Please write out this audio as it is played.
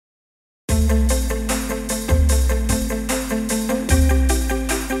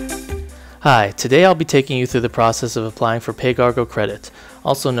Hi, today I'll be taking you through the process of applying for PayCargo Credit,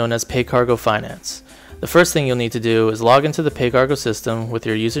 also known as PayCargo Finance. The first thing you'll need to do is log into the PayCargo system with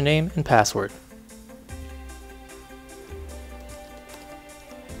your username and password.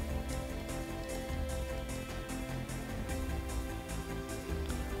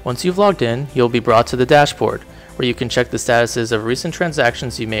 Once you've logged in, you'll be brought to the dashboard, where you can check the statuses of recent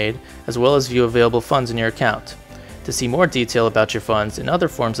transactions you made, as well as view available funds in your account. To see more detail about your funds and other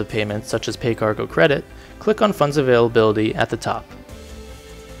forms of payment, such as PayCargo Credit, click on Funds Availability at the top.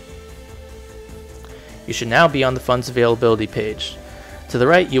 You should now be on the Funds Availability page. To the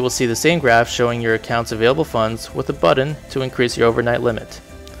right, you will see the same graph showing your account's available funds with a button to increase your overnight limit.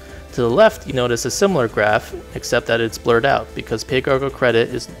 To the left, you notice a similar graph, except that it's blurred out because PayCargo Credit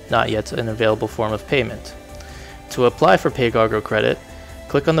is not yet an available form of payment. To apply for PayCargo Credit,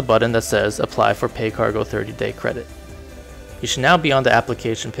 click on the button that says Apply for PayCargo 30-Day Credit. You should now be on the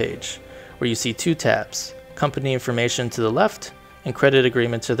application page, where you see two tabs, Company Information to the left and Credit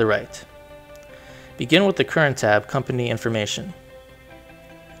Agreement to the right. Begin with the current tab, Company Information.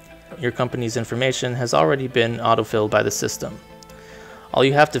 Your company's information has already been autofilled by the system. All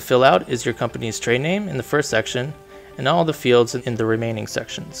you have to fill out is your company's trade name in the first section and all the fields in the remaining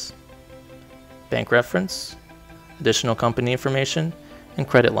sections. Bank reference, additional company information, and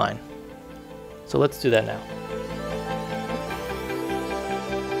credit line. So let's do that now.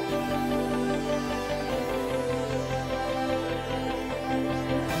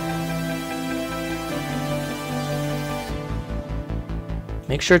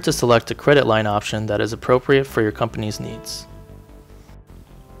 Make sure to select a credit line option that is appropriate for your company's needs.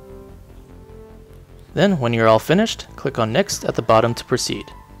 Then, when you're all finished, click on Next at the bottom to proceed.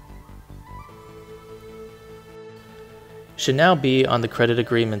 You should now be on the Credit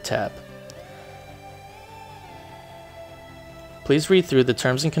Agreement tab. Please read through the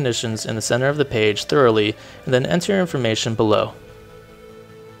terms and conditions in the center of the page thoroughly and then enter your information below.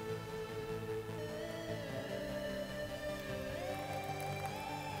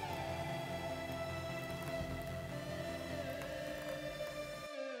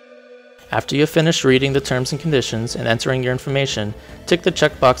 After you have finished reading the terms and conditions and entering your information, tick the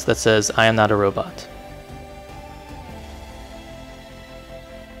checkbox that says I am not a robot.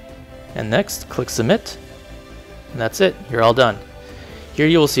 And next, click Submit, and that's it, you're all done. Here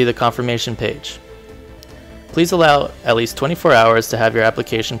you will see the confirmation page. Please allow at least 24 hours to have your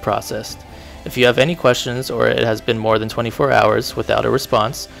application processed. If you have any questions or it has been more than 24 hours without a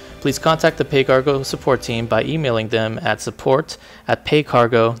response, please contact the PayCargo support team by emailing them at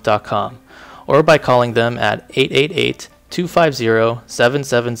support@paycargo.com or by calling them at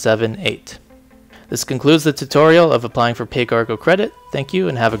 888-250-7778. This concludes the tutorial of applying for PayCargo Credit. Thank you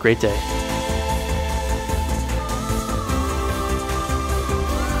and have a great day.